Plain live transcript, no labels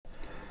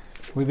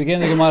We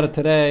begin the Gemara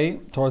today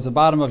towards the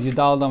bottom of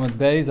Yudal Lamed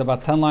Beis,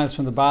 about 10 lines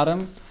from the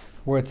bottom,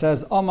 where it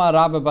says, Omar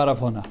Rabba bar Rav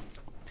Huna.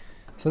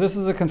 So this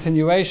is a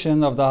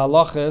continuation of the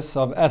halachas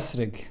of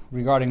Esrig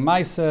regarding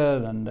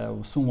Meiser,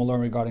 and soon we'll learn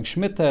regarding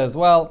Shemitah as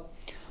well.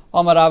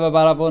 Omar Rabba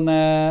bar Rav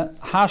Huna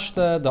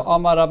hashta the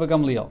Omar Rabba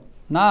Gamliel.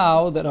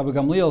 Now that Rabbi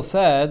Gamliel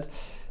said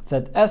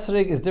that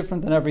Esrig is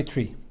different than every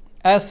tree.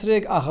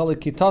 Esrig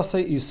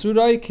achalikitase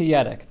isurai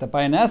kiyerek. That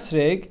by an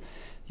Esrig,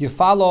 you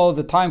follow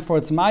the time for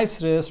its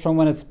maisris from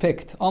when it's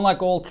picked.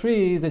 Unlike all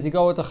trees, that you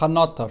go with the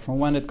chanota, from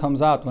when it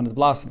comes out, when it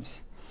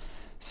blossoms.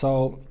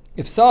 So,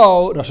 if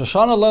so, Rosh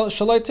Hashanah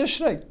shaloi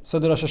Tishrei. So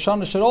the Rosh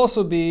Hashanah should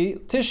also be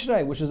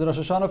Tishrei, which is the Rosh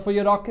Hashanah for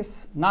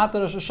Yerakis, not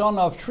the Rosh Hashanah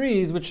of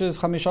trees, which is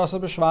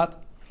Chamishasa B'Shvat.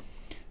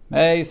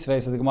 So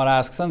the Gemara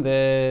asks on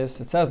this.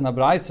 It says,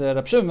 Nabraiser,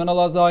 Rab Shimon ben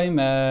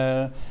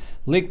Elazar,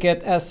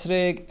 Liket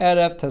Esrig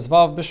Erev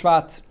Tezvav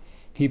B'Shvat.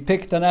 He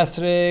picked an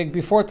Esrig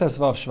before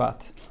Tezvav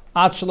Shvat.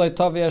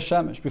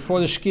 Before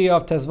the Shkia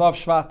of Tezvav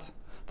Shvat.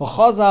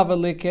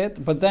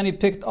 But then he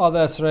picked other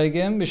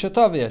Esregim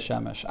B'Shetavi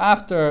Hashemesh,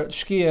 after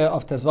Shkia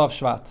of Tezvav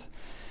Shvat.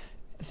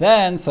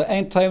 Then, so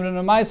ain't Taimrin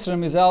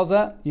Maisrim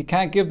Izelza, you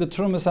can't give the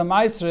Trumas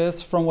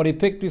HaMaisris from what he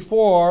picked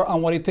before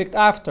and what he picked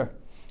after.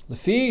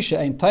 Lefi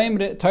she'ain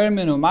Taimrin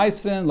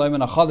Maisrin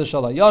Loimen HaChadash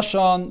Ala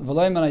Yashan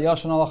V'Loimen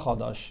HaYashan Ala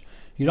Chadash.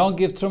 You don't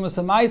give Trumas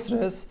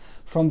HaMaisris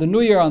from the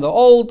new year on the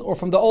old, or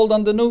from the old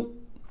on the new.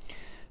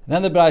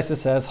 Then the Braisa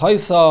says,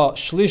 Haisa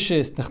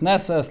Shlishis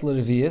Nechnesas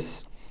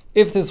L'Revius.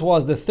 If this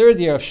was the third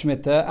year of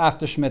Shemitah,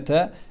 after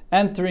Shemitah,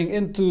 entering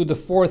into the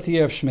fourth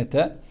year of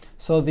Shemitah,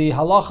 so the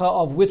halacha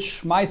of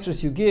which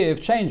maestris you give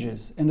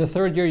changes. In the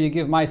third year you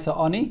give Maisa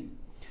Ani,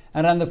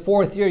 and then the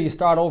fourth year you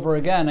start over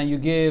again and you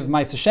give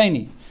Maisa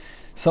Sheni.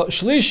 So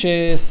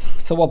Shlishis,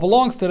 so what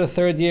belongs to the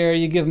third year,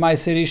 you give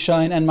Maisa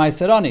Rishon and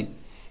Maisa Ani.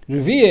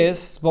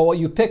 Revius, but what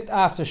you picked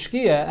after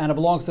Shkia and it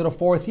belongs to the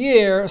fourth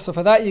year, so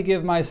for that you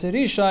give Maisa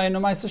Rishon and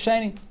Maisa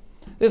Sheni.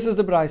 This is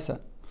the Braisa.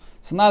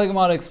 So now the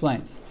Gemara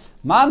explains.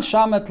 Man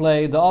shamet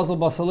lei the azal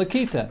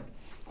basalakita.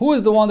 Who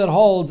is the one that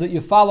holds that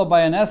you follow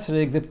by an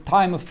esrig the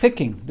time of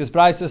picking? This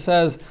Braisa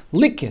says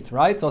likit,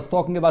 right? So it's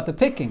talking about the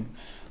picking.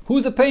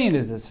 Whose opinion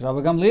is this?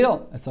 Rabbi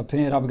Gamliel. It's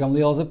opinion, Rabbi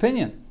Gamliel's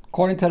opinion.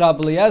 According to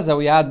Rabbi Eliezer,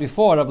 we had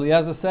before, Rabbi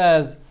Eliezer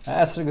says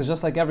esrig is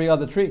just like every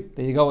other tree.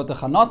 There you go with the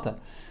chanata.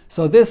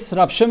 So this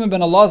Rab Shimon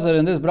ben Elazar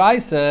in this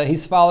Braisa,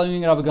 he's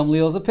following Rabbi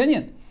Gamliel's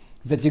opinion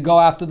that you go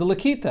after the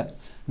Lakita.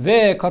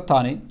 Ve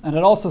Katani, and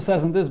it also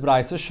says in this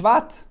Braisa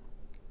Shvat,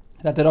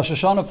 that the Rosh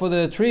Hashanah for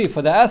the tree,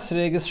 for the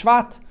Esrig, is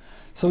Shvat.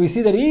 So we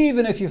see that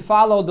even if you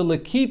follow the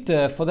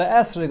Lakita for the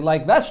Esrig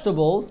like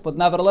vegetables, but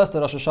nevertheless the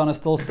Rosh Hashanah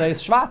still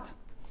stays Shvat.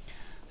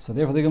 So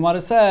therefore the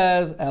Gemara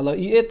says, Elo I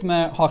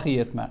itmer,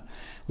 hachi itmer.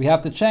 We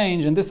have to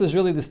change, and this is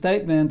really the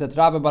statement that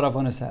Rabbi bar Rav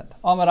Huna said.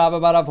 Omar Rabbi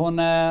bar Rav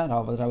Huna,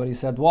 what he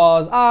said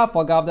was,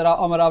 Fagav dera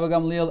Omar Rabbi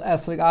Gamliel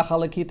Esrig acha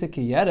Lakita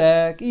ki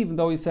yerek. Even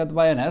though he said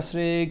by an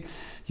Esrig,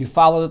 you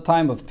follow the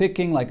time of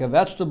picking like a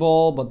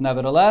vegetable, but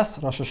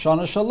nevertheless, Rosh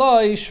Hashanah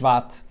shaloi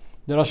Shvat.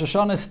 The Rosh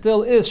Hashanah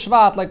still is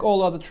Shvat like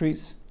all other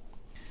trees.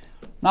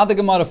 Now the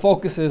Gemara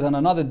focuses on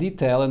another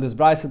detail in this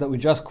Braisa that we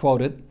just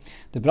quoted.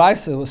 The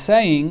Braisa was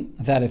saying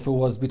that if it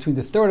was between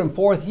the third and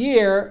fourth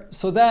year,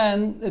 so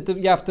then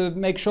you have to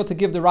make sure to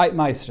give the right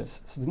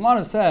maestris. So the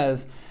Gemara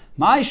says,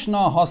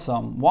 Ma'ishna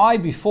Hasam. Why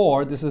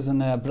before? This is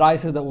in a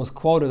Braisa that was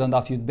quoted on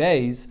Daf Yud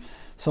Beis.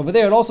 So over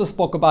there it also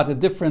spoke about the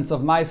difference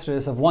of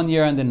maestris of 1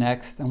 year and the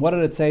next. And what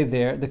did it say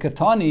there? The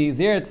Katani,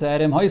 there it said,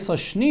 Im Haisa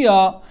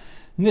Shniya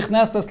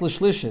Nichnestas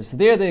L'Shlishis.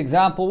 There the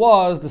example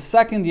was the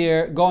second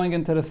year going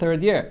into the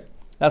third year.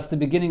 That's the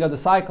beginning of the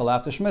cycle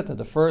after Shemitah,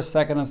 the first,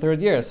 second, and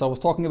third year. So I was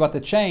talking about the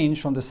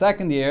change from the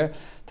second year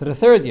to the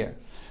third year.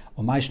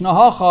 Why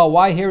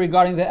here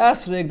regarding the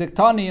Esrig, the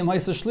Ktani,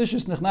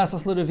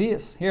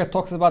 here it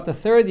talks about the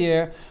third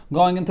year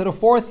going into the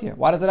fourth year.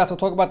 Why does it have to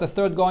talk about the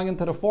third going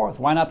into the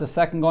fourth? Why not the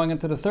second going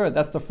into the third?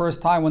 That's the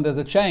first time when there's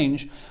a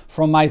change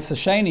from Maisa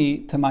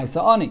Sheni to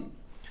Maisa Ani.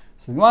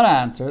 So the Gemara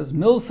answers,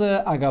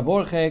 Milse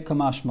agavorche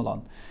kamash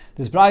malon.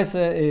 This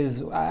Braisa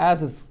is,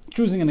 as it's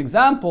choosing an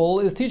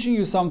example, is teaching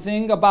you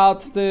something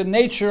about the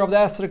nature of the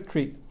Esrig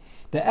tree.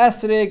 The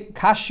Esrig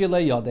kashile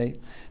yode,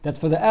 that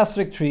for the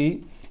Esrig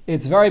tree,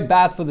 it's very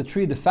bad for the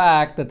tree, the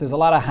fact that there's a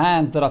lot of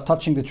hands that are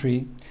touching the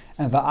tree.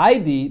 And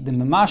va'aidi, the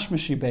memash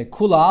meshibe,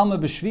 kula alma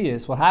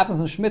b'shviyis, what happens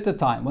in Shemitah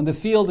time, when the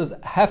field is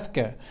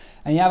hefker,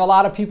 and you have a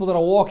lot of people that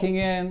are walking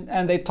in,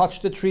 and they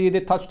touch the tree,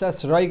 they touch the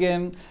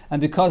esregim,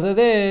 and because of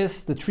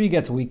this, the tree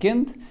gets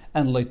weakened,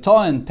 and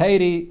leito and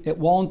peri, it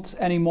won't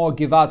anymore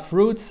give out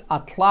fruits,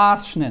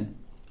 atlas shnin,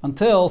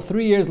 until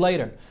 3 years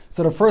later.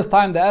 So the first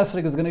time the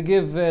esreg is going to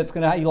give,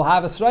 you'll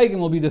have esregim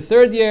will be the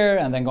third year,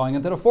 and then going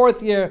into the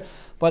fourth year.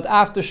 But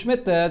after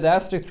Shemitah, the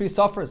esreg tree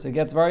suffers; it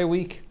gets very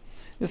weak.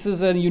 This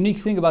is a unique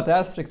thing about the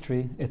esreg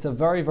tree. It's a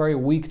very, very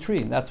weak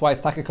tree. That's why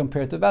it's taka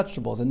compared to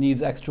vegetables. It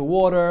needs extra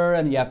water,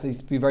 and you have to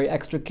be very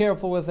extra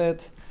careful with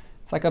it.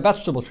 It's like a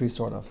vegetable tree,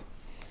 sort of.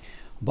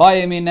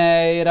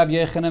 Bayemine Rabbi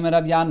Yechanan and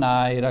Rabbi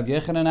Yanai. Rabbi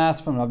Yechanan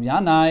asked from Rabbi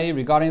Yanai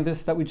regarding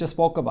this that we just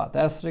spoke about. The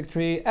esrig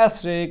tree,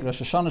 esrig,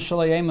 Rosh Hashanah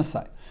Shalei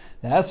Masai.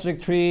 The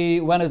esrig tree,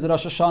 when is the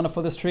Rosh Hashanah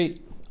for this tree?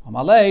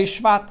 Amalei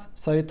Shvat.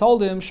 So he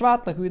told him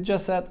Shvat, like we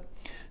just said.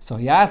 So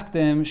he asked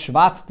him,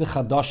 Shvat the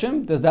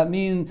Chadoshim? Does that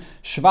mean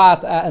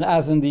Shvat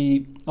as in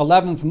the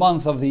 11th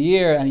month of the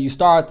year, and you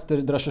start,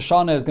 the Rosh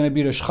Hashanah is going to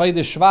be Rosh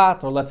Chodesh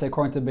Shvat, or let's say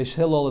according to Beis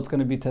Hillel, it's going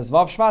to be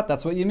Tezvav Shvat?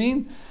 That's what you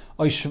mean?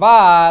 Or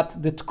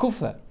Shvat the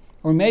Tkufa?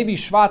 Or maybe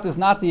Shvat is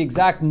not the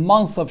exact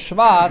month of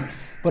Shvat,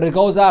 but it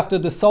goes after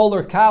the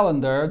solar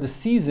calendar, the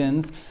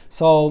seasons.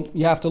 So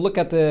you have to look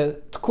at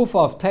the Tkufa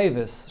of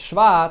Tevis.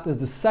 Shvat is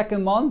the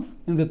second month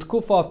in the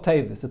Tkufa of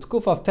Tevis. The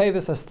Tkufa of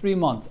Tevis has 3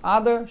 months.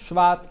 Adar,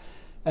 Shvat,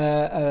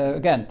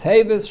 again,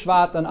 Tevis,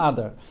 Shvat, and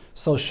Adar.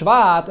 So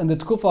Shvat and the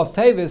Tkufa of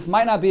Tevis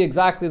might not be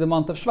exactly the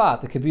month of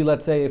Shvat. It could be,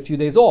 let's say, a few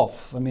days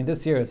off. I mean,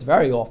 this year it's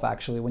very off,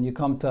 actually. When you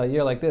come to a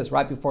year like this,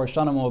 right before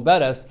Shana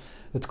Mu'beres,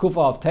 the Tkufa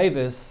of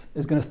Tevis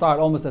is going to start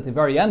almost at the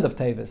very end of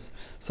Tevis.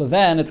 So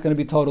then it's going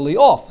to be totally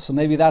off. So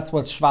maybe that's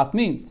what Shvat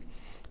means.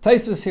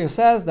 Tosfos here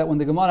says that when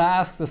the Gemara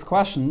asks this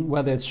question,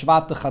 whether it's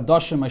Shvat the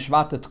Chadoshim or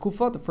Shvat the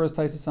Tkufa, the first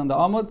Tosfos on the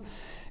Amud,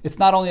 it's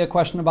not only a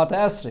question about the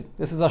Esri.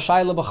 This is a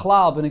Shaila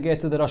B'chlal b'negei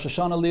to the Rosh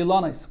Hashanah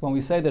Li'Ilonis. When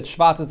we say that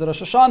Shvat is the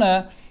Rosh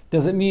Hashanah,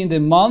 does it mean the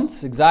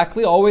months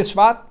exactly, always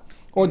Shvat?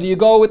 Or do you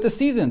go with the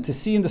season to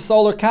see in the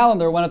solar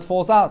calendar when it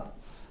falls out?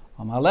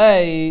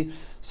 Amalei.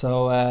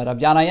 So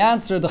Rabbi Yanai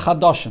answered the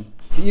Chadoshim.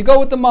 You go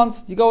with the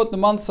months. You go with the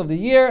months of the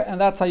year,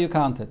 and that's how you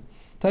count it.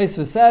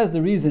 Tosfos says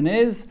the reason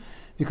is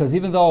because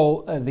even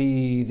though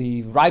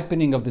the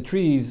ripening of the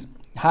trees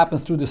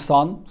happens through the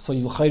sun, so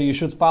you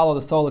should follow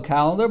the solar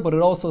calendar, but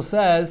it also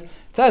says,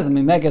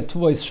 Mimeget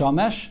Tuvois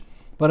Shamesh,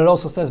 but it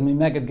also says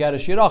Mimeget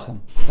Gerish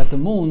Yirachim, that the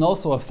moon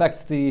also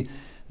affects the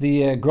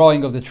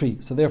growing of the tree.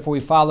 So therefore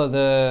we follow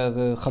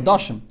the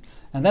Chadoshim.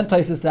 And then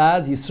Tosfos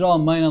adds, Yisrael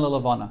Meina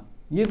Lelavana.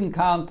 You can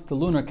count the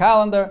lunar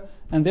calendar,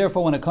 and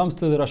therefore when it comes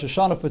to the Rosh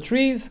Hashanah for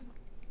trees,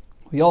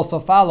 we also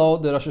follow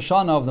the Rosh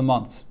Hashanah of the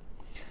months.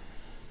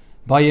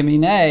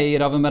 Bayeminei,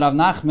 Rav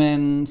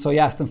Nachman, so he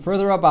asked him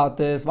further about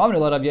this. Others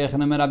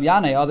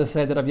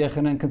say that Rabbi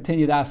Yechanan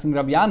continued asking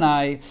Rabbi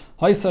Yanai,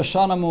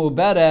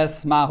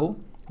 Mahu.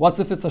 What's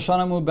if it's a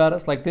Shana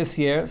Mu'beres, like this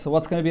year? So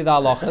what's going to be the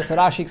halacha? So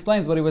Rashi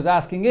explains what he was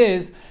asking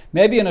is,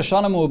 maybe in a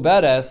Shana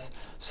Mu'beres,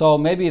 so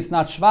maybe it's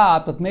not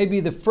Shvat, but maybe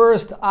the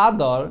first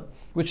Adar,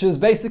 which is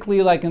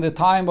basically like in the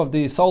time of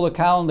the solar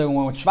calendar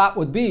when Shvat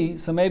would be,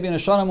 so maybe in a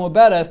Shana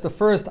Mu'beres, the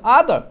first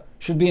Adar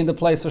should be in the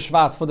place for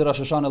Shvat for the Rosh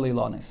Hashanah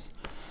Li'Ilonis.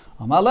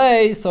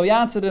 Amalei, so he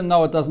answered him,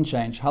 no, it doesn't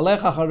change.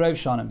 Halecha charev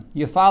shanim.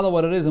 You follow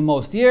what it is in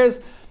most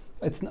years.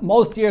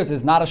 Most years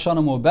is not a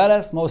Shana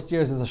Mu'beres, most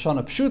years is a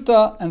Shana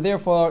Pshuta, and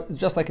therefore,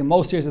 just like in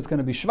most years it's going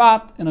to be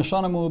Shvat, in a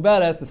Shana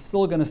Mu'beres it's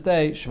still going to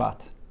stay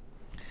Shvat.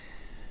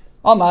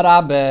 Amar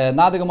Rabbe,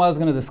 now the Gemara is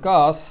going to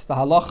discuss the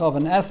halacha of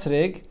an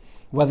esrig,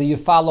 whether you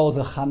follow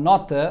the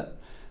chanote,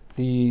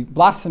 the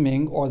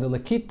blossoming, or the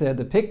lekite,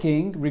 the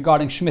picking,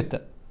 regarding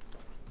shmita.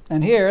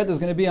 And here, there's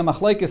going to be a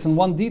machlokes in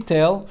one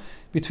detail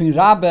between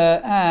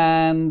Rabbe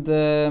and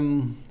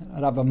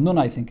Rabbe Amnun,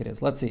 I think it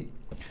is. Let's see.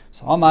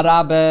 So Amar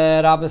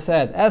Rabbe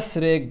said,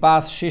 Esrig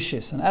bas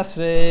shishis, an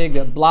esrig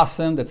that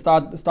blossomed, that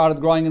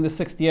started growing in the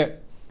 6th year.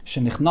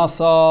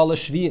 Shenichnasa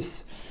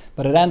l'shvius,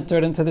 but it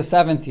entered into the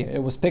 7th year.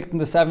 It was picked in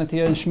the 7th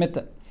year in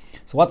Shmita.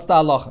 So what's the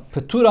halacha?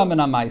 Petura min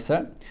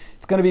ha-maiser.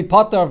 It's going to be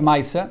potter of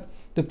maiser.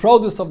 The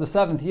produce of the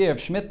 7th year of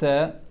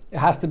Shmita, it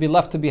has to be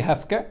left to be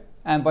hefker,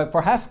 and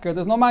for hefker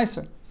there's no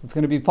maiser. So it's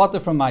going to be potter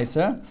from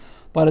maiser.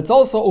 But it's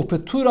also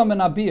upetura min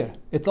ha-bir.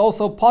 It's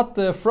also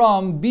potter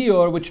from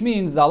biur, which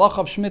means the halacha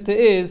of Shmita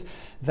is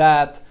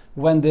that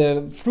when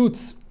the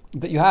fruits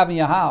that you have in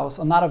your house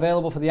are not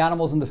available for the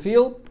animals in the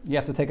field, you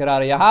have to take it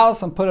out of your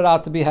house and put it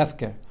out to be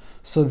hefker.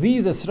 So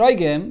these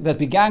esrogim that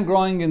began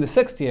growing in the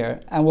 6th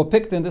year and were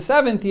picked in the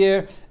 7th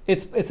year,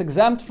 it's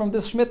exempt from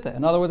this shmita.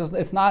 In other words,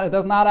 it does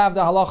not have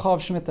the halacha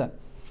of shmita.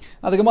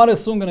 Now the Gemara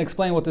is soon going to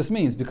explain what this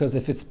means, because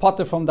if it's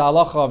potter from the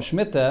halacha of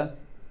shmita,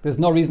 there's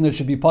no reason it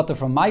should be potter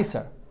from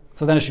meiser.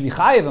 So then it should be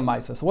chayiv in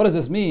meiser. So what does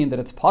this mean? That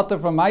it's potter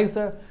from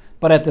meiser,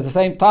 but at the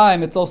same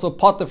time it's also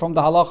potter from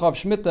the halacha of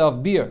shmita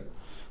of beer.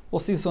 We'll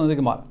see soon in the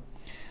Gemara.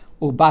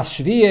 If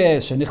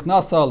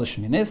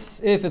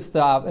it's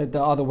the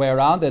other way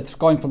around, it's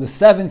going from the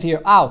 7th year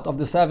out of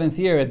the 7th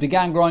year. It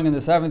began growing in the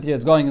 7th year,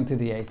 it's going into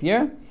the 8th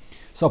year.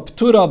 So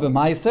ptura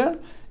b'maiser,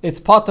 it's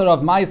potter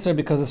of maiser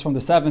because it's from the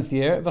 7th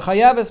year.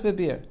 V'chayeves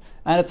b'bir,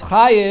 and it's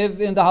chayiv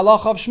in the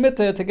halacha of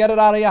shmita to get it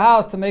out of your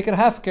house, to make it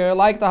hefker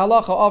like the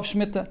halacha of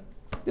shmita.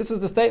 This is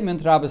the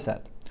statement Rabbi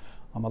said.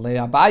 Amalei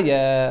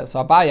Abaye,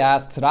 so Abaye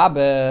asks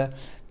Rabbi,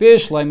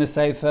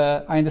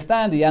 I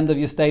understand the end of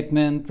your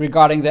statement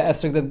regarding the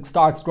esrog that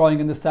starts growing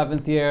in the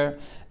 7th year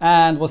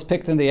and was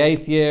picked in the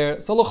 8th year.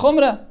 So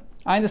l'chumra,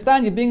 I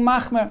understand you're being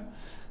machmer,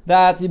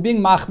 that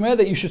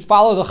you should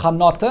follow the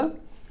chanota,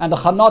 and the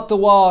chanota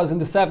was in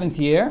the 7th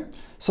year.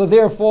 So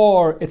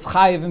therefore, it's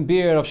chayiv and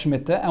beer of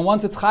shmita, and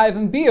once it's chayiv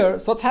and beer,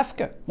 so it's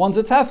hefker. Once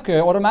it's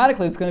hefker,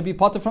 automatically it's going to be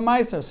potter from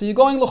meiser. So you're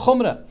going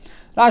l'chumra.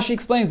 Rashi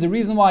explains the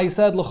reason why he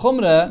said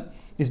l'chumra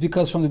is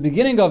because from the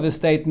beginning of his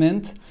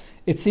statement,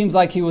 it seems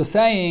like he was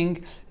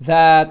saying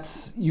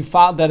that you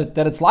found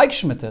that it's like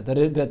Shemitah,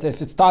 that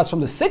if it starts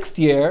from the 6th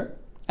year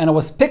and it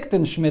was picked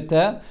in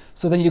Shemitah,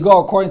 so then you go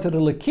according to the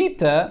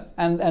Lekita,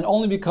 and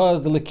only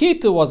because the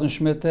Lekita wasn't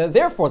Shemitah,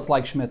 therefore it's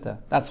like Shemitah.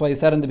 That's why he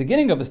said in the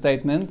beginning of his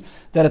statement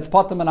that it's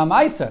Potem and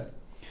Amaiser.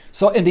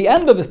 So in the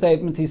end of his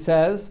statement, he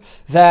says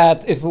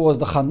that if it was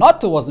the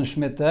Chanata wasn't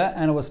Shemitah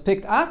and it was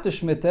picked after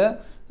Shemitah,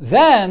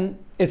 then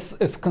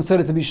it's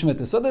considered to be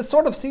Shemitah. So this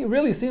sort of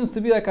really seems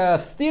to be like a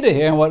stira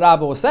here in what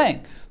Rabbi was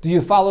saying. Do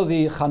you follow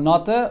the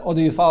Chanata or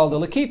do you follow the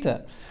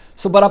Lekita?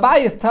 So but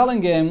Abai is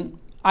telling him,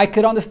 I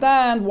could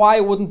understand why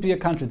it wouldn't be a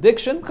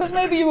contradiction, because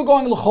maybe you were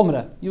going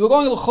l'chumra. You were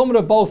going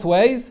l'chumra both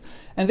ways,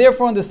 and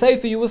therefore in the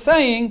Sefer you were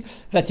saying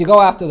that you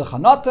go after the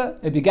Chanata,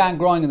 it began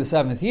growing in the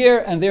 7th year,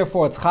 and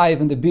therefore it's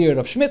chayiv in the beard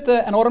of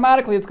Shemitah, and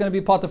automatically it's going to be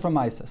potter from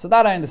Maisa. So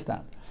that I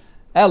understand.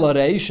 Ela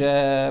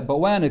reisha, but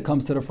when it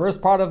comes to the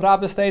first part of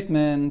Rabbi's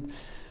statement,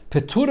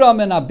 Petura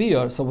min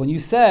abir. So when you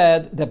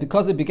said that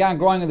because it began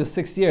growing in the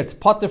 6th year, it's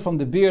potter from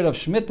the beard of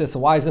Shemitah, so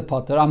why is it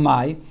potter?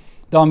 Amai.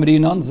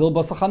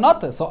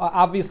 So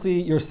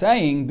obviously you're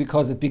saying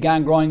because it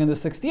began growing in the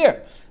 6th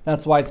year.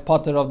 That's why it's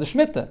potter of the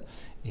Shemitah.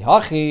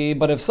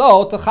 But if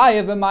so, it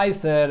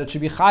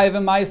should be chayiv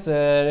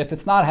meiser. If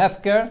it's not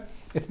hefker,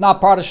 it's not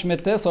part of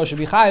Shemitah, so it should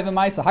be chayiv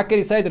meiser. How can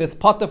you say that it's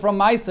potter from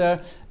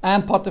meiser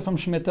and potter from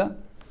Shemitah?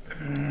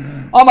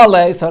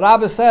 Amalei, so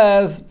Rabbi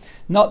says,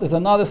 no, there's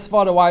another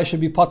svara why it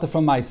should be potter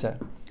from meiser.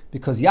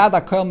 Because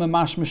yada kol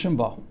memash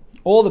mishimba.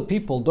 All the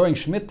people during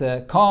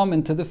Shemitah come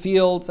into the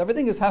fields,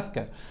 everything is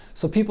hefker.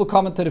 So people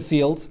come into the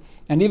fields,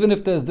 and even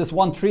if there's this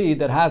one tree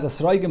that has a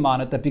sroigim on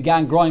it that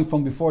began growing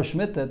from before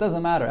Shemitah, it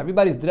doesn't matter.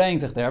 Everybody's draying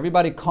sich there.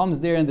 Everybody comes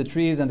there in the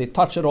trees and they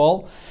touch it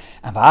all.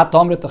 And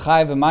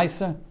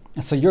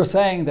so you're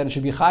saying that it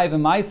should be chayiv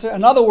and meiser.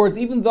 In other words,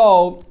 even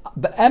though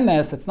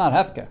be'emes it's not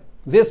hefker.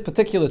 This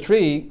particular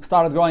tree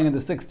started growing in the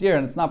 6th year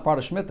and it's not part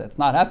of Shemitah, it's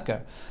not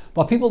hefker.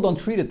 But people don't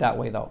treat it that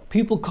way though.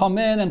 People come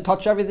in and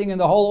touch everything in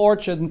the whole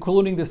orchard,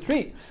 including this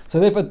tree.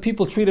 So therefore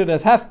people treat it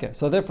as hefker.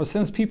 So therefore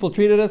since people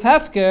treat it as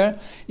hefker,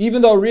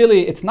 even though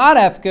really it's not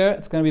hefker,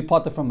 it's going to be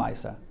potter from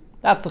Maisa.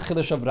 That's the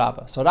chiddush of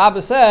Rabbah. So Rabbah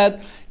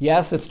said,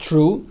 yes, it's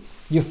true.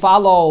 You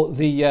follow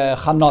the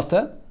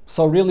Chanata,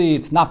 so really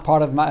it's not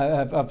part of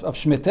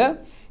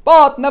Shemitah.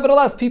 But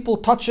nevertheless people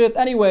touch it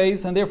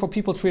anyways, and therefore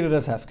people treat it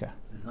as hefker.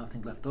 There's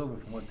nothing left over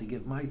from what they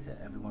give Maisa.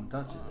 Everyone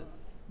touches it.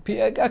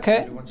 Okay.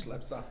 Everyone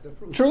slaps off the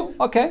fruit. True.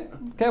 Okay.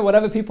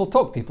 Whatever people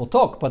took.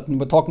 But when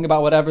we're talking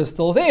about whatever is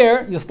still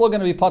there, you're still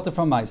going to be potter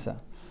from Maisa.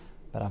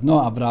 But Rav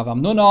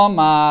Amnuna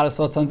Amar,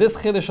 so it's on this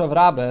chiddush of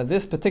Rabbah,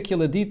 this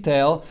particular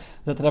detail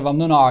that Rav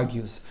Amnuna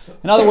argues.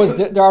 In other words,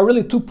 there are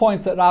really 2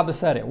 points that Rabbah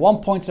said here.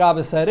 One point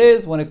Rabbah said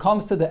is, when it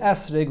comes to the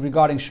esrig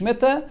regarding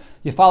Shemitah,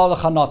 you follow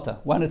the Chanata,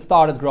 when it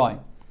started growing.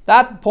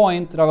 That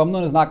point, Rav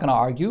Amnun is not going to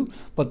argue,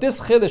 but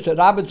this chiddush that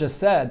Rabbi just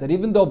said, that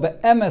even though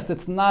be'emes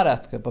it's not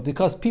hefker, but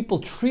because people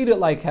treat it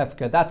like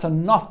hefker, that's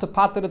enough to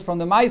pater it from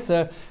the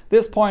meiser,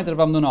 this point Rav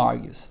Amnun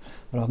argues.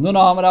 Rav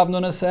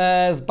Amnun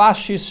says,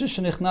 Bashish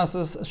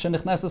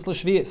shenichneses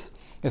l'shvius.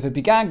 If it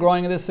began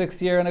growing in the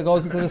 6th year and it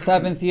goes into the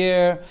 7th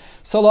year,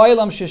 so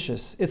lo'ilam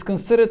shishis. It's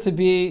considered to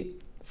be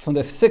from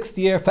the 6th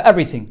year for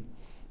everything,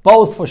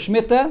 both for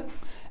Shemitah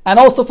and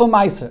also for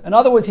Meiser. In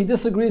other words, he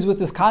disagrees with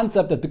this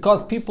concept that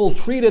because people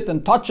treat it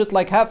and touch it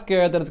like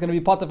hefker, that it's going to be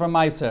potter from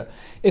Meiser.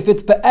 If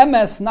it's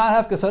be'emes, not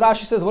hefker, so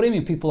Rashi says, what do you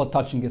mean people are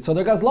touching it? So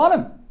they're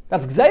gazlanim.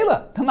 That's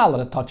gzeila. They're not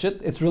allowed to touch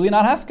it. It's really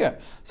not hefker.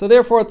 So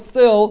therefore, it's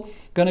still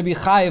going to be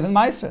chayiv and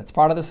Meiser. It's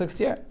part of the 6th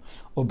year.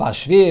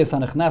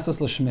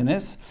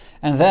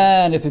 And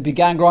then if it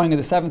began growing in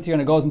the 7th year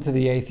and it goes into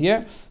the 8th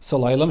year, so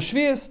lo'ilam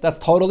shvius, that's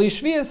totally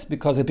shvius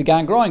because it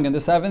began growing in the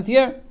 7th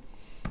year.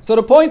 So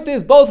the point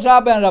is, both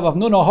Rabbi and Rav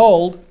Avnuna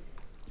hold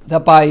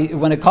that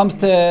when it comes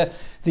to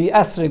the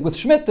esrig with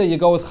Shemitah, you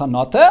go with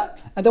Chanata,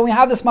 and then we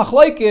have this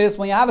machlokes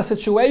when you have a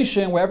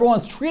situation where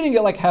everyone's treating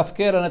it like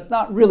hefker and it's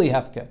not really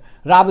hefker.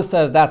 Rabbi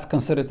says that's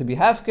considered to be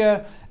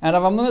hefker, and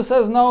Rav Avnuna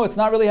says no, it's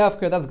not really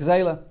hefker, that's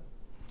gzeila.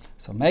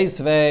 So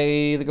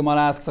Meisvei, the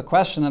Gemara asks a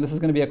question, and this is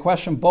going to be a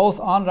question both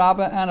on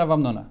Rabbi and Rav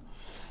Avnuna.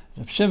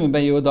 Reb Shimon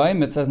ben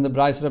Yehuda, it says in the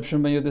Brayse, Reb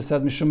Shimon ben Yehuda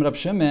said, Mishum Reb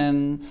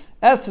Shimon,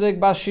 Esrig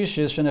bas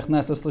shishis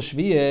shenichneses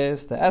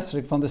l'shviyis, the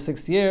Esrig from the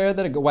 6th year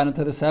that it went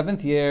into the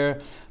 7th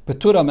year,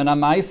 Petura min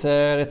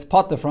ha-meiser, it's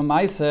potter from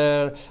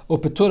meiser, or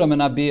Petura min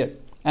ha-bir,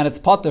 and it's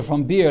potter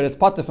from beer, it's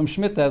potter from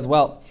Shemitah as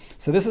well.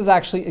 So this is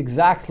actually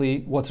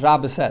exactly what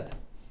Rabbi said.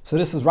 So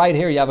this is right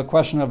here, you have a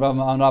question on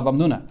Rav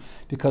Amnuna,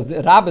 because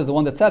the Rabbi is the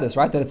one that said this,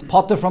 right? That it's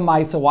potter from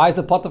meiser. Why is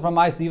it potter from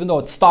meiser even though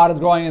it started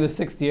growing in the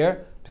 6th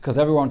year? Because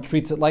everyone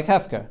treats it like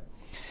hefker.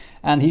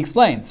 And he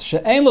explains,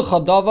 She'ein l'cha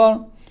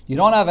davar, you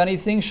don't have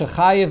anything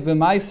shechayev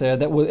b'meiser,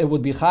 that it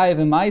would be chayev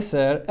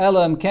b'meiser,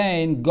 elam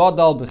kain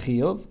godal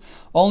b'chiyuv,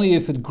 only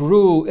if it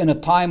grew in a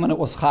time when it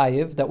was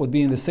chayev, that would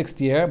be in the 6th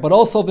year, but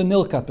also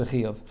v'nilkat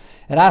b'chiyuv.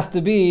 It has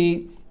to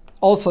be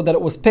also that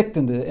it was picked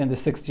in the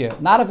 6th year,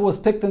 not if it was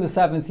picked in the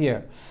 7th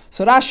year.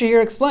 So Rashi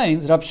here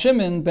explains, Rab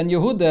Shimon ben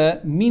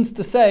Yehuda means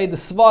to say the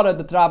svara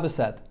that Rabbi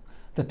said,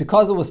 that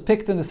because it was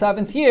picked in the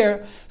 7th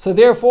year, so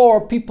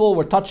therefore people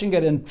were touching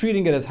it and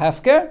treating it as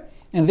hefker,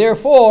 and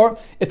therefore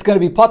it's going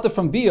to be potter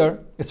from biur.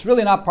 It's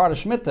really not part of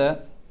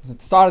Shemitah.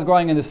 It started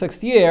growing in the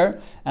 6th year,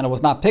 and it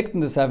was not picked in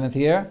the 7th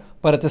year,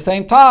 but at the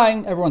same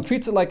time, everyone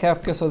treats it like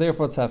hefker, so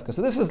therefore it's hefker.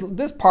 So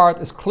this part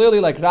is clearly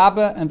like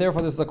Rabbi, and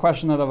therefore this is a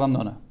question of Rav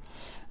Amnuna.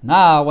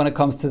 Now, when it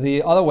comes to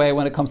the other way,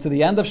 when it comes to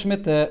the end of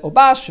Shemitah,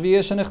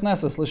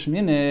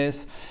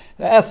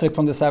 the esrog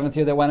from the 7th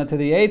year that went into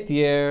the 8th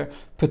year,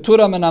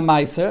 petura min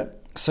meiser.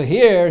 So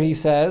here he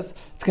says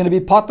it's going to be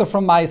potter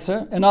from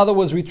meiser. In other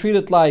words, we treat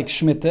it like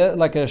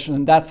Shemitah,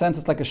 in that sense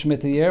it's like a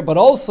Shemitah year, but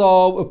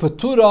also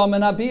petura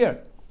min biur.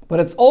 But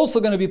it's also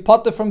going to be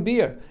potter from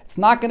biur. It's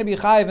not going to be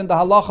chayiv in the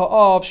halacha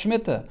of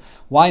Shemitah.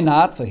 Why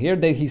not? So here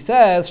he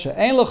says,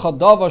 she'ein lecha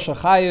davar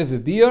shechayiv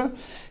b'biur.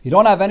 You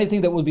don't have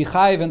anything that would be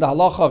chayiv in the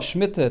halacha of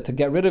Shemitah to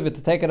get rid of it,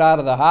 to take it out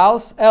of the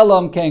house.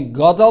 Elam ken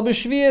godal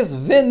b'shvius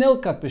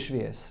v'nilkat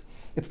b'shvius.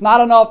 It's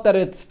not enough that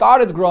it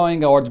started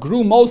growing or it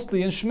grew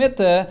mostly in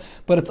Shemitah,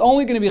 but it's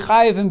only going to be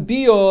chayiv in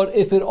biur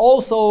if it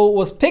also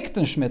was picked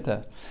in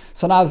Shemitah.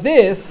 So now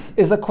this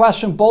is a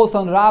question both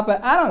on Rabbi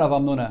and on Rav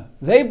Amnuna.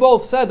 They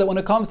both said that when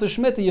it comes to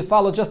Shemitah, you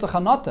follow just a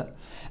chanata.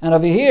 And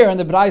over here in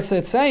the Braisa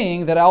it's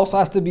saying that it also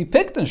has to be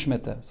picked in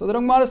Shemitah. So the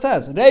Gemara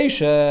says,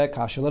 Reisha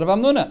Kasha Rav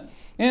Amnuna.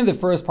 In the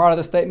first part of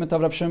the statement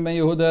of Rab Shimon ben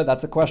Yehuda,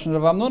 that's a question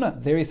of Rav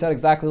Amnuna. There he said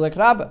exactly like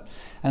Rabbi.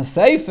 And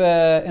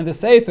Seifa, in the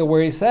Seifa,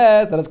 where he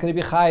says that it's going to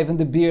be chayiv in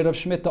the beard of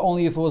Shemitah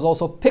only if it was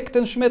also picked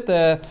in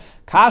Shemitah,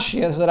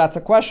 Kashya, so that's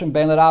a question,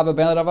 Ben Rabbi,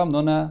 Ben Rav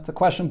Amnuna. It's a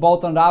question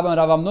both on Rabbi and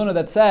Rav Amnuna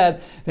that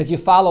said that you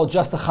follow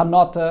just a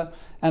chanata,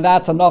 and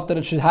that's enough that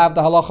it should have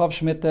the halacha of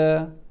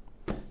Shemitah.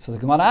 So the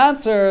Gemara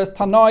answers,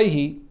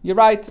 Tanoihi, you're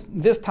right,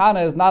 this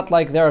Tana is not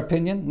like their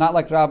opinion, not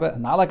like Rabbi,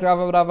 not like Rav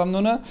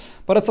Amnuna,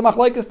 but it's a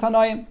machlokes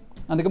Tanoim.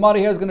 And the Gemara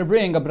here is going to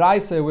bring a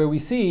Braisa where we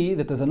see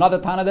that there's another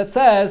Tana that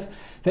says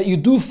that you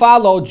do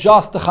follow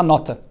just the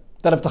chanata.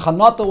 That if the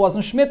chanata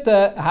wasn't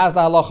Shemitah, it has the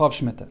halacha of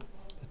Shemitah.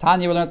 The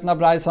Tanya we learned in the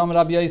Braisa,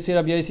 Rabbi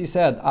Yosi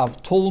said,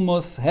 Av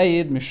Tulmus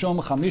Heid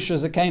Mishum Chamisha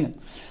Zekanim.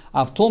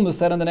 Av Tulmus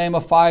said in the name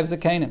of 5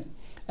 Zekanim.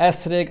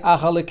 Esrig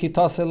Achale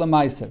Kitase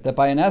Lemaiser. That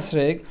by an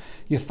Esrig,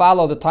 you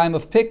follow the time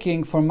of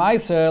picking for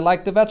Meiser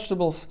like the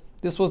vegetables.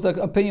 This was the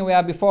opinion we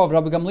had before of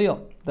Rabbi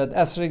Gamliel, that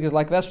Esrig is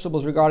like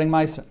vegetables regarding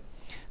Meiser.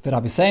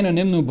 Our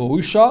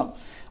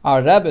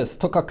Rebbes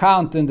took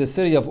account in the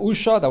city of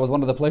Usha, that was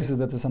one of the places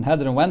that the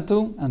Sanhedrin went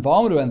to, and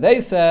they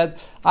said,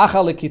 that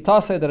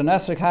an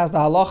esrog has the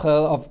halacha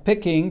of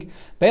picking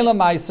bein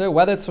l'maiser,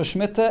 whether it's for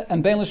Shemitah,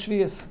 and bein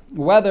l'shvius,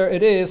 whether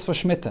it is for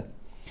Shemitah.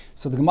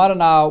 So the Gemara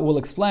now will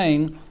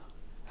explain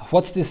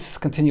what's this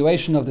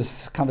continuation of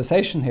this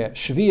conversation here.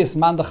 Shvius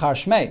man dachar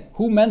shmei.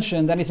 Who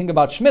mentioned anything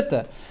about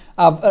Shemitah?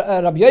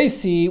 Rabbi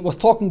Yosi was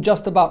talking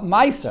just about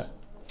meiser.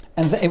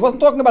 And he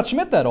wasn't talking about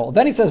Shemitah at all.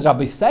 Then he says,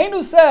 Rabbi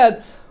Seinu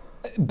said,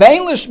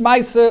 Bein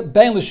l'shmaisa,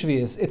 bein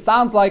l'shvius. It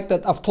sounds like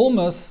that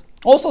Avtulmus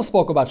also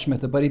spoke about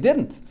Shemitah, but he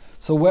didn't.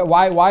 So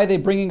why are they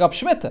bringing up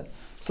Shemitah?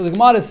 So the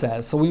Gemara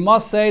says, so we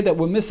must say that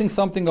we're missing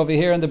something over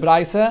here in the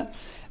Braisa,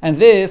 and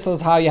this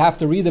is how you have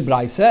to read the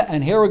Braisa.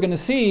 And here we're going to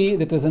see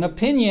that there's an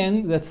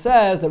opinion that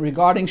says that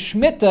regarding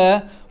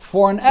Shemitah,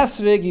 for an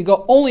esrig, you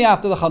go only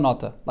after the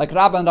chanata, like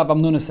Rabbi and Rav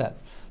Amnuna said.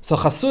 So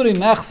chasuri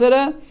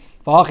mechsere,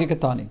 v'hachi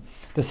katani.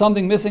 There's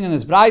something missing in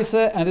this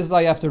Braisa, and this is how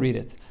you have to read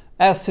it.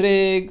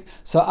 Esrig,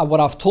 so what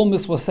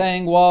Avtulmus was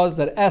saying was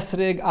that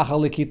Esrig,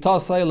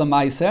 achalikitosai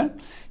lemaiser,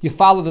 you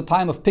follow the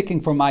time of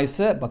picking for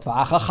maiser, but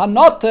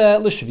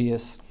v'achachanote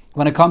l'shvius.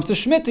 When it comes to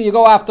Shemitah, you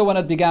go after when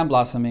it began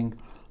blossoming.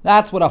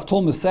 That's what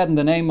Avtulmus said in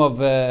the name of,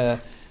 Rabbi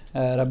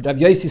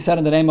Yosi said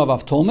in the name of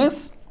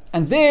Avtulmus,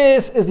 and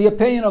this is the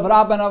opinion of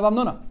Rabbi and Rav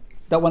Amnuna,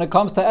 that when it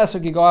comes to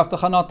Esrig, you go after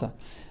chanata.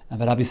 And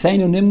Rabbi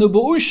Seinu nimnu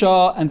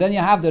b'usha, and then you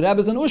have the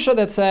Rebbes in Usha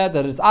that said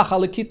that it's achal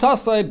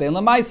l'kitasai, bein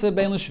l'maisa,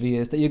 bein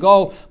l'shvius, that you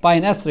go by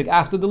an esrig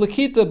after the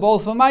l'kita,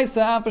 both for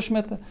maisa and for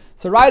shmita.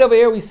 So right over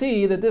here we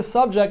see that this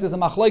subject is a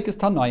machlokes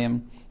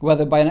tanoim,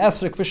 whether by an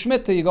esrig for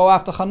shmita you go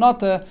after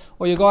chanata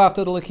or you go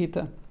after the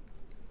l'kita.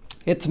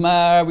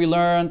 Itmar, we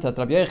learned that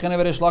Rabbi Yechon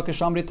and Rish Lakish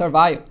Amri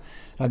Tarvayu.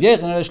 Rabbi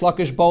Yechon and Rish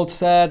Lakish both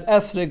said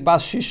esrig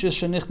bas shishis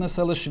shenichnas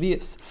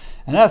l'shvius.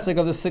 An esrig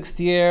of the 6th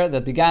year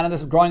that began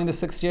growing in the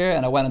 6th year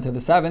and it went into the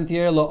 7th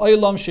year, lo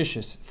oilam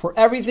shishis, for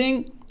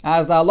everything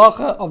as the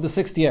halacha of the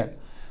 6th year,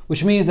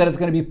 which means that it's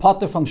going to be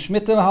potter from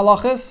shmita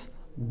halachas,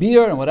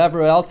 beer and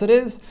whatever else it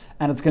is,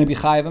 and it's going to be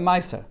chayiv and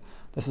meiser.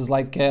 This is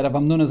like Rav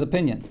Amnuna's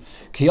opinion.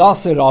 Ki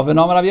aser Ravin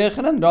Amar Rav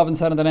Yechanan. Ravin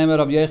said in the name of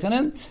Rav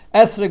Yechanan,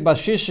 esrig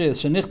bas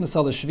shishis shenichnas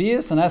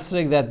l'shvius, an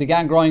esrig that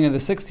began growing in the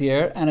 6th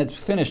year and it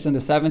finished in the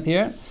 7th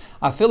year.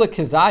 Afila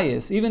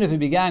kazayis, even if it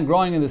began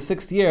growing in the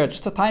 6th year,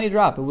 just a tiny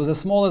drop, it was as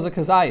small as a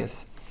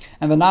kazayis.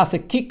 And v'nase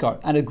kikar,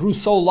 and it grew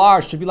so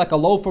large to be like a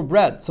loaf of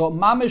bread. So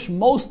mamish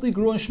mostly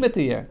grew in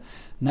Shemitah year.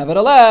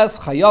 Nevertheless,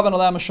 chayav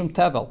aleh mishum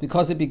tevel,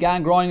 because it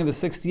began growing in the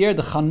 6th year,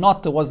 the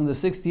chanata was in the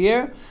 6th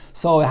year,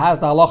 so it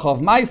has the halacha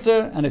of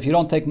meiser, and if you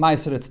don't take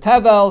meiser, it's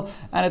tevel,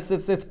 and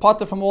it's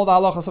potter from all the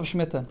halachas of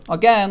shmita.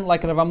 Again,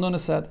 like Rav Amnuna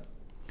said.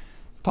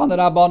 Tana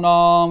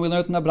Rabbanon, we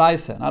learned in the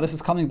Braise. Now this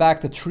is coming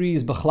back to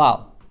trees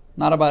b'chlal.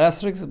 Not about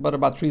esrigs, but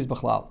about trees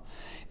b'chlal.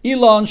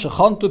 Ilon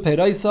shechontu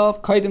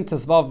peirosav koidim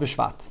tezvav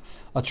b'shvat.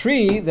 A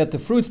tree that the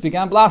fruits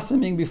began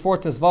blossoming before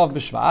tezvav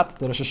b'shvat,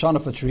 the Rosh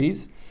Hashanah for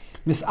trees.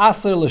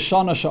 Misaser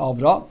l'shana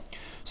she'avra.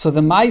 So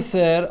the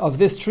meiser of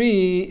this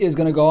tree is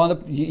going to go on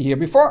the year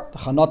before. The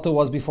chanata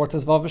was before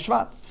tezvav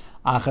b'shvat.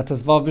 Acha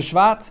tezvav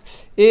b'shvat.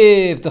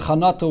 If the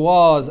chanata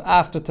was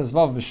after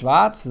tezvav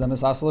b'shvat, so then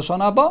misaser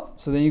l'shana haba.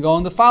 So then you go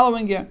in the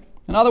following year.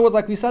 In other words,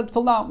 like we said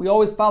till now, we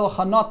always follow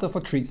chanata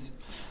for trees.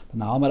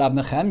 Now, Rab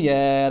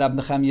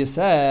Nechemye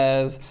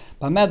says,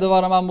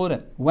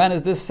 when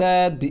is this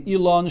said?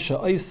 Be'ilon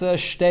she'oisa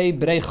shtei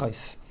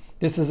breichos.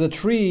 This is a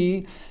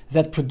tree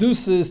that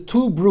produces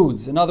 2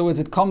 broods. In other words,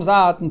 it comes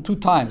out in 2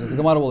 times, as the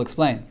Gemara will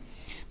explain.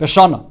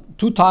 Beshana,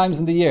 2 times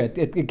in the year.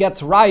 It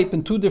gets ripe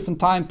in 2 different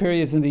time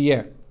periods in the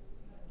year.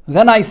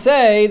 Then I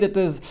say that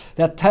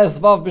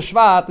Tezvav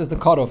B'Shvat is the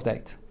cutoff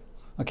date.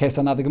 Okay,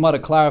 so now the Gemara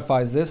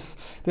clarifies this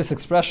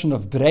expression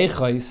of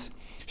breichos.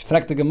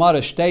 Fragt the Gemara,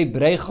 shtei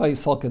breichos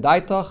sal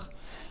kedaitach.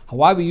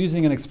 Why are we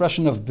using an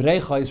expression of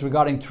breichos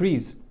regarding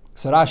trees?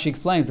 So Rashi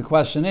explains, the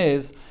question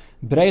is,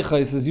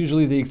 breichos is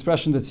usually the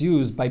expression that's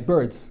used by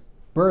birds.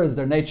 Birds,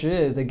 their nature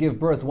is they give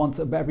birth once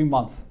every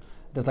month.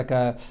 There's like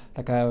a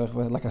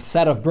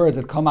set of birds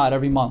that come out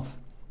every month.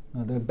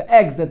 The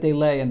eggs that they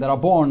lay and that are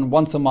born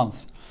once a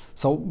month.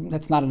 So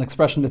that's not an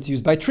expression that's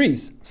used by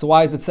trees. So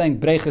why is it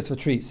saying breichos for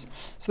trees?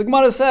 So the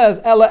Gemara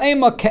says, Ela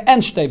ema ke'en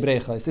shtei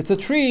breichos. It's a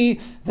tree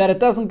that it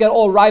doesn't get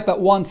all ripe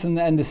at once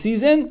in the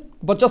season,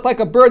 but just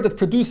like a bird that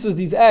produces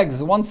these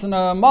eggs once in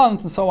a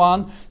month and so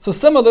on. So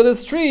similar,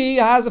 this tree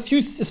has a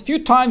few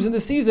times in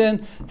the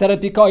season that it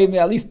becomes,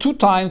 at least 2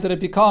 times that it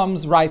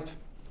becomes ripe.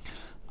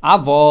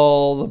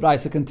 Avol, the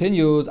Brisa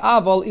continues,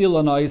 Avol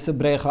ilonoi se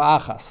breicha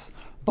achas.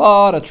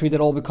 But a tree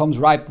that all becomes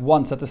ripe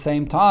once at the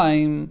same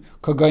time,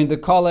 kogoin de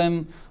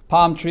kolim,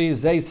 palm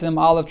trees, zeisim,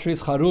 olive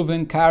trees,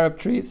 charuvin, carob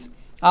trees,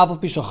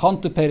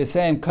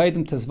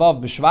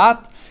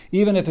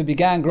 even if it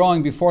began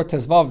growing before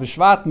tezvav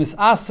b'shvat,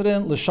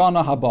 misasrin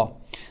l'shana haba.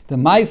 The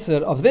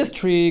meiser of this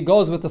tree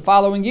goes with the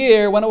following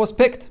year when it was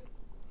picked.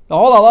 The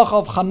whole halacha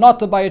of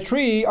chanata by a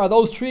tree are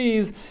those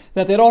trees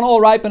that they don't all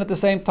ripen at the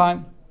same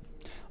time.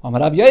 So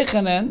Rabbi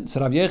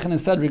Yochanan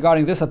said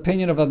regarding this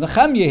opinion of Rab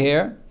Nechemye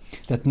here,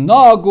 that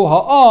nagu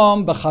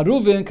ha'am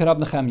b'charuvin k'Rab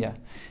Nechemye,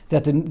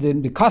 that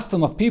the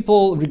custom of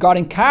people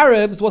regarding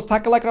carobs was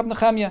taka like Rab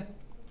Nechemye.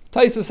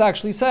 Taisus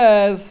actually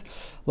says,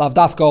 lav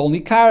dafka only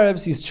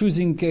carobs. He's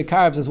choosing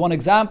carobs as one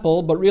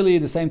example, but really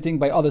the same thing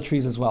by other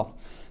trees as well.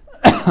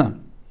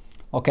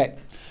 Okay,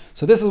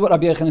 so this is what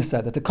Rabbi Yochanan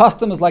said, that the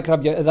custom is like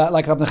Rab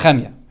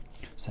Nechemye.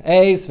 So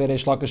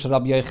Reish Lakish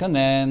Rabbi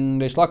Yochanan,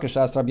 Reish Lakish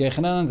asked Rabbi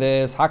Yochanan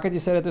this, how could you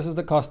say that this is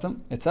the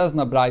custom? It says in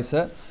the Braise,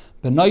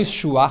 benois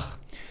shuach,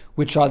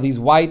 which are these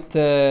white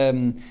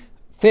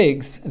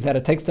figs that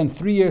it takes them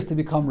 3 years to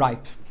become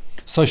ripe.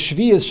 So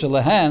Shvi is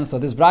Shalahan, so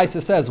this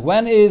Braise says,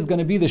 when is going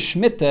to be the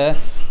Shemitah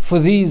for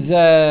these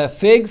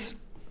figs?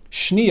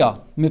 Shnia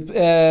in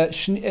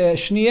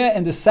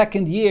the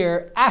 2nd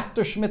year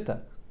after Shemitah.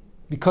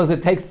 Because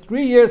it takes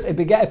 3 years, if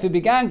it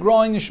began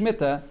growing in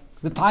Shemitah,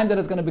 the time that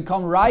it's going to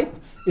become ripe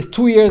is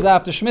 2 years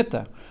after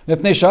Shemitah.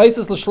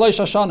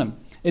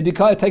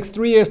 It takes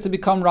 3 years to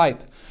become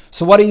ripe.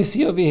 So what do you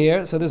see over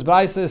here? So this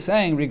Braise is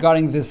saying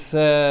regarding this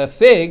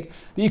fig,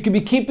 that you could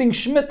be keeping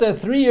Shemitah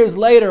 3 years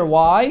later.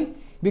 Why?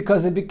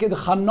 Because the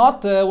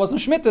Chanata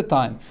wasn't Shemitah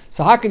time.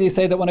 So how can you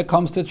say that when it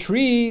comes to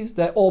trees,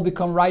 that all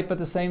become ripe at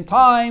the same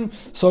time?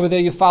 So over there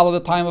you follow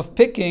the time of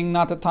picking,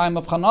 not the time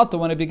of Chanata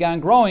when it began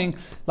growing,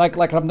 like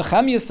Rab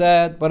Nechemye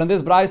said. But in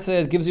this Braise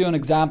it gives you an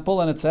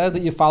example and it says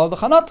that you follow the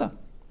Chanata.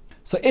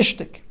 So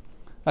Ishtik.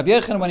 Rabbi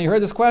Yochanan, when he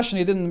heard this question,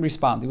 he didn't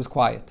respond. He was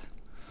quiet.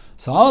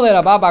 So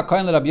Rabbi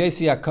Kohen said to Rabbi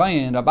Yosi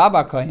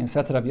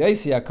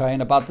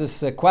HaKohen about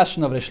this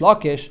question of Reish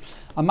Lakish,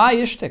 Amai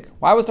Ishtik.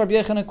 Why was Rabbi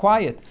Yochanan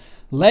quiet?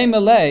 Lei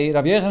melei,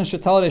 Rabbi Yochanan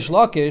should tell Reish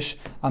Lakish,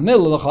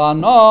 Amil l'cha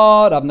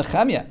no Rab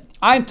Nechemye.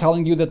 I'm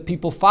telling you that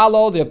people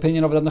follow the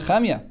opinion of Rab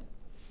Nechemye.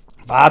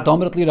 V'at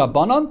omret li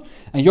Rabbanon,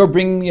 and you're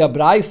bringing me a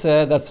Braise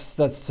that's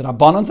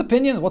Rabbanon's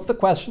opinion. What's the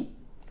question?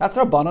 That's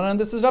Rabbanon, and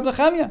this is Rab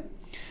Nechemye.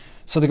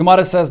 So the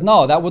Gemara says,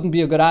 no, that wouldn't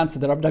be a good answer.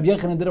 Rabbi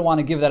Yochanan didn't want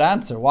to give that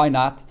answer. Why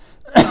not?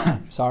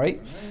 Sorry.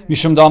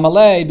 Mishum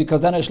damalei,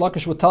 because then Reish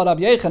Lakish would tell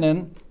Rabbi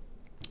Yochanan,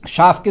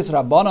 Shafkis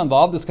Rabbanon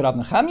v'avdus k'Rab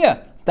Nechemye.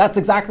 That's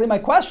exactly my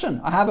question.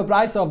 I have a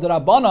Braise of the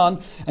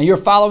Rabbanon, and you're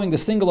following the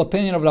single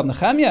opinion of Rab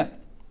Nechemye.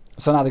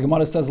 So now the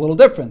Gemara says a little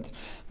different.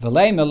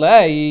 V'lei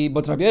melei,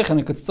 but Rabbi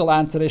Yochanan could still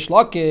answer Reish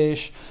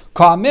Lakish.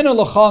 Ka'aminu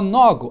l'cha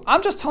nagu.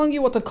 I'm just telling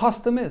you what the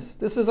custom is.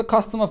 This is a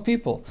custom of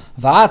people.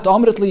 V'at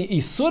omrit li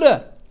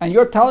isura. and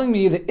you're telling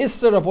me the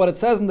isser of what it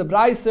says in the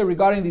Braisa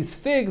regarding these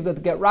figs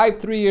that get ripe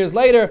 3 years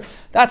later,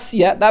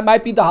 that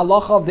might be the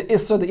halacha of the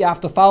isser that you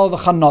have to follow the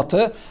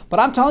chanotah, but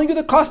I'm telling you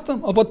the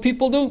custom of what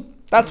people do.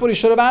 That's what he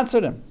should have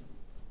answered him.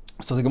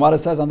 So the Gemara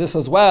says on this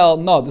as well,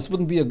 no, this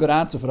wouldn't be a good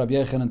answer for Rabbi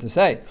Yochanan to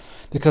say.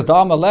 Because the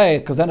Amalei,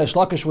 because then Reish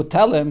Lakish would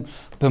tell him,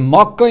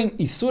 b'makoin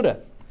isura,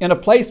 in a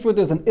place where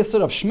there's an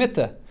isser of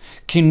shmita,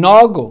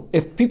 kinagu,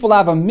 if people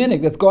have a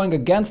minig that's going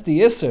against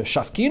the isser,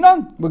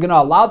 shafkinon, we're going to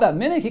allow that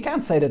minig? He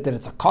can't say that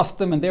it's a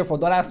custom and therefore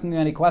don't ask me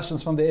any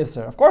questions from the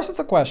isser. Of course it's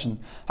a question.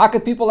 How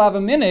could people have a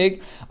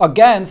minig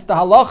against the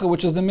halacha,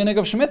 which is the minig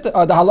of shmita,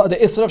 or the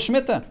isser of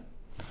shmita?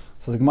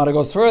 So the Gemara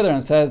goes further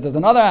and says, there's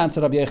another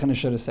answer Rabbi Yochanan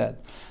should have said.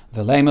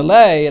 V'lei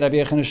melei, Rabbi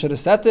Yochanan should have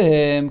said to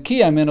him,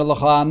 Ki amin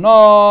alacha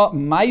no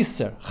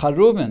meiser,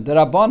 charuvin, the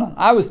Rabbanan.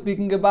 I was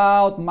speaking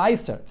about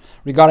meiser,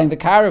 regarding the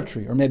carob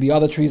tree, or maybe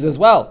other trees as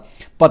well.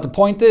 But the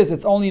point is,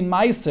 it's only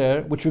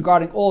meiser, which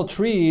regarding all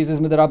trees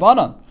is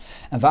midrabanan.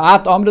 And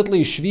va'at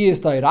amritli shvi is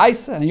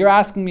da'iraisa, and you're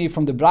asking me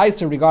from the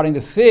Braisa regarding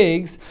the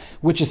figs,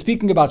 which is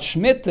speaking about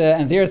shmita,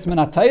 and there it's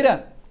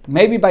minatayra.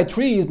 Maybe by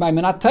trees, by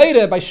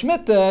minatayra, by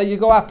shmita, you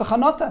go after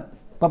chanata.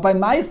 But by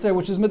meiser,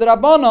 which is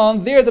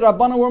midrabanan, there the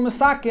rabbanan were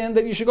masakin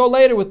that you should go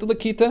later with the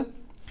lakita.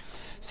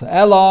 So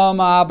elam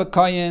Abba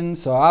Kayin,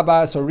 so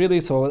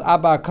what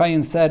Abba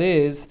Kayin said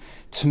is,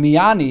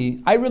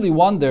 Tmiyani, I really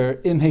wonder,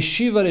 im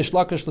heshiva Reish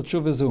Lakish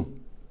l'tshuvazu.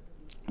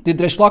 Did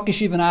Reish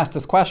Lakish even ask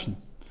this question?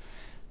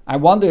 I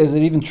wonder, is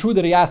it even true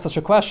that he asked such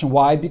a question?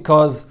 Why?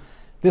 Because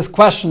this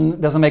question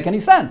doesn't make any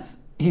sense.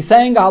 He's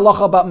saying a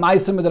halacha about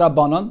ma'aser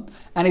midrabanan,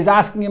 and he's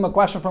asking him a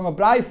question from a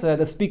Braisa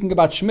that's speaking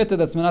about shmita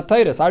that's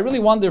minatayris. I really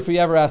wonder if he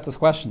ever asked this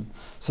question.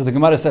 So the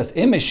Gemara says,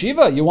 im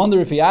heshiva, you wonder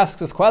if he asks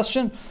this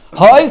question?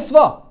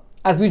 Ha'isva,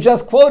 as we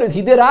just quoted,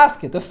 he did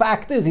ask it. The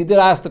fact is, he did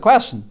ask the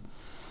question.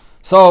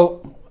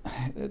 So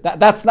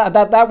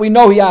that we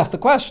know he asked the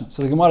question.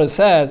 So the Gemara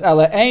says,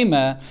 Ela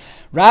Eime,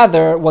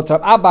 rather, what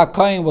Rav Abba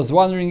Kain was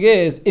wondering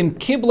is, Im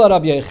Kibla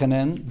Rabbi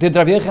Yochanan, did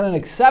Rabbi Yochanan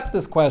accept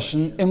this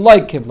question, Im Loi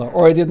Kibla,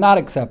 or he did not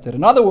accept it?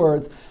 In other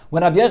words,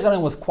 when Rabbi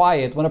Yochanan was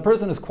quiet, when a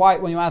person is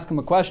quiet when you ask him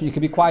a question, you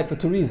can be quiet for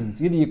two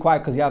reasons. Either you're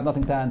quiet because you have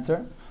nothing to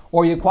answer,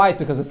 or you're quiet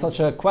because it's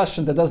such a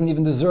question that doesn't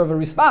even deserve a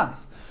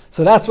response.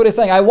 So that's what he's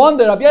saying. I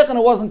wonder, Rabbi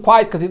Yochanan wasn't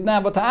quiet because he didn't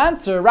have what to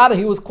answer, rather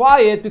he was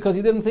quiet because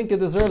he didn't think it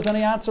deserves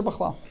any answer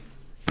b'chlal.